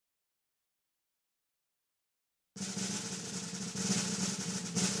Hey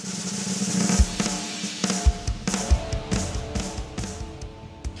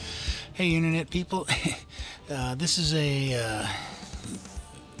internet people, this is a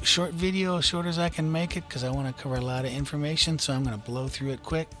short video, as short as I can make it, because I want to cover a lot of information, so I'm going to blow through it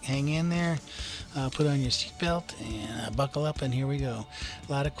quick. Hang in there, put on your seatbelt, and buckle up, and here we go.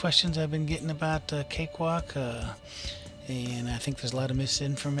 A lot of questions I've been getting about Cakewalk, and I think there's a lot of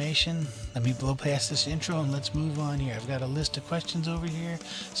misinformation. Let me blow past this intro and let's move on here. I've got a list of questions over here,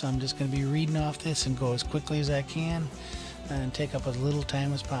 so I'm just going to be reading off this and go as quickly as I can and take up as little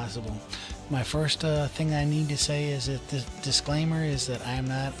time as possible. My first thing I need to say is that the disclaimer is that I'm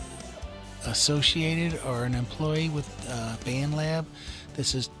not associated or an employee with Bandlab.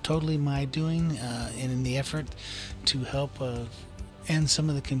 This is totally my doing, and in the effort to help end some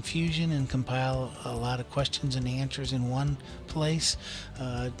of the confusion and compile a lot of questions and answers in one place.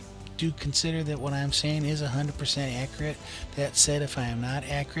 Do consider that what I'm saying is 100% accurate. That said, if I am not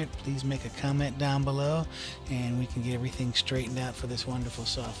accurate, please make a comment down below and we can get everything straightened out for this wonderful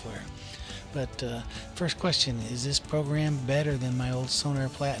software. But first question, is this program better than My Old Sona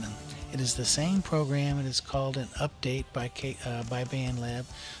Platinum? It is the same program. It is called an update by Bandlab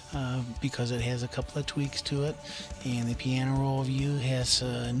because it has a couple of tweaks to it, and the piano roll view has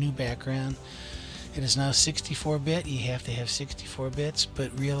a new background. It is now 64-bit. You have to have 64 bits,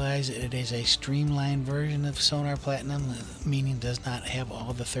 but realize it is a streamlined version of Sonar Platinum, meaning does not have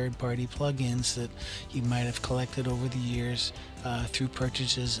all the third-party plugins that you might have collected over the years through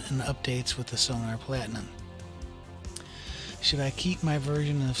purchases and updates with the Sonar Platinum. Should I keep my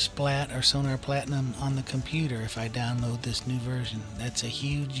version of Splat or Sonar Platinum on the computer if I download this new version? That's a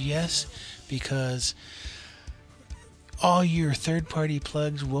huge yes, because all your third-party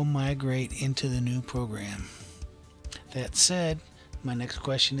plugs will migrate into the new program. That said, my next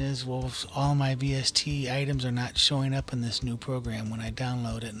question is, well, if all my VST items are not showing up in this new program when I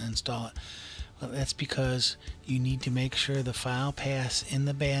download it and install it. Well, that's because you need to make sure the file paths in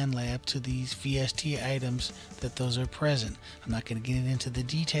the Bandlab to these VST items, that those are present. I'm not going to get into the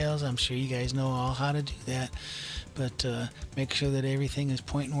details. I'm sure you guys know all how to do that, but make sure that everything is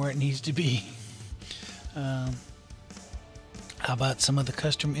pointing where it needs to be. How about some of the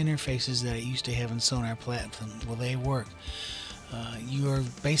custom interfaces that I used to have in Sonar Platinum? Will they work? You are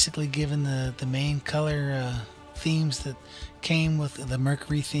basically given the main color themes that came with the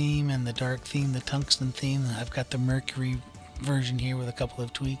Mercury theme and the dark theme, the tungsten theme. I've got the Mercury version here with a couple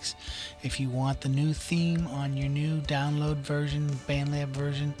of tweaks. If you want the new theme on your new download version, Bandlab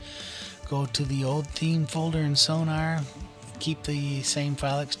version, go to the old theme folder in Sonar, keep the same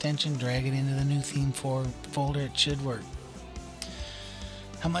file extension, drag it into the new theme folder. It should work.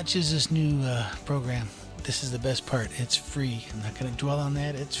 How much is this new program? This is the best part. It's free. I'm not going to dwell on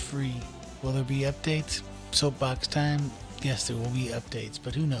that. It's free. Will there be updates? Soapbox time? Yes, there will be updates,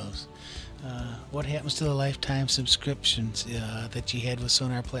 but who knows? What happens to the lifetime subscriptions that you had with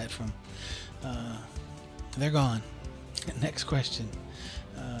Sonar Platform? They're gone. Next question.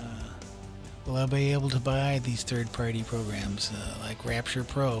 Will I be able to buy these third-party programs like Rapture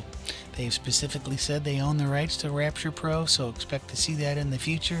Pro? They've specifically said they own the rights to Rapture Pro, so expect to see that in the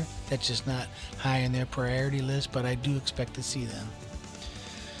future. That's just not high on their priority list, but I do expect to see them.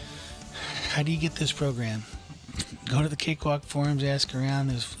 How do you get this program? Go to the Cakewalk forums, ask around.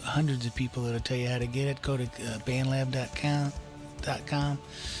 There's hundreds of people that'll tell you how to get it. Go to bandlab.com,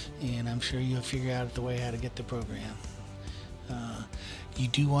 and I'm sure you'll figure out the way how to get the program. You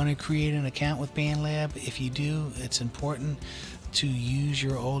do want to create an account with Bandlab. If you do, it's important to use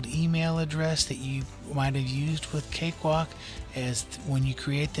your old email address that you might have used with Cakewalk, as when you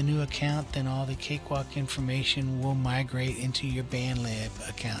create the new account, then all the Cakewalk information will migrate into your Bandlab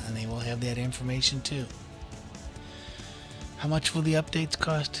account, and they will have that information too. How much will the updates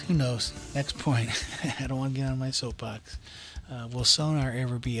cost? Who knows? Next point. I don't want to get on my soapbox. Will Sonar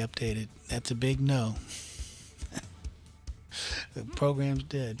ever be updated? That's a big no. The program's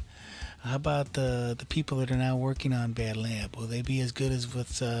dead. How about the people that are now working on Bandlab? Will they be as good as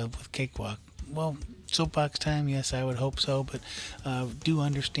with Cakewalk? Well, soapbox time, yes, I would hope so, but do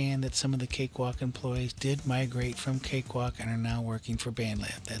understand that some of the Cakewalk employees did migrate from Cakewalk and are now working for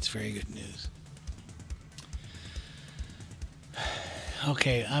Bandlab. That's very good news.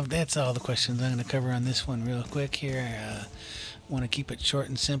 Okay, that's all the questions I'm going to cover on this one real quick here. Want to keep it short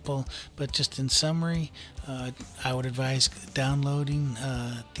and simple, but just in summary, I would advise downloading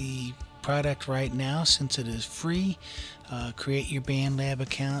the product right now since it is free. Create your Bandlab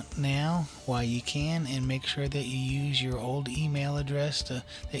account now while you can, and make sure that you use your old email address that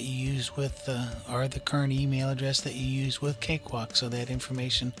you use with or the current email address that you use with Cakewalk, so that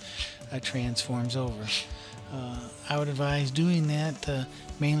information transforms over. I would advise doing that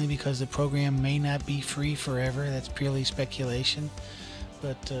mainly because the program may not be free forever. That's purely speculation.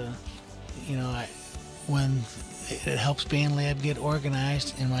 But, you know, when it helps Bandlab get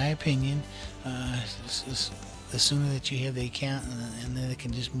organized, in my opinion, the sooner that you have the account, and then it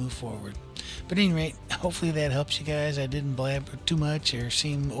can just move forward. But at any rate, hopefully that helps you guys. I didn't blabber too much or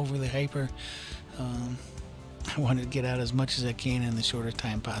seem overly hyper. I wanted to get out as much as I can in the shortest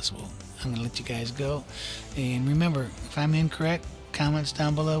time possible. I'm going to let you guys go. And remember, if I'm incorrect, comments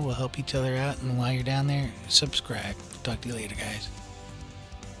down below. We'll help each other out. And while you're down there, subscribe. Talk to you later, guys.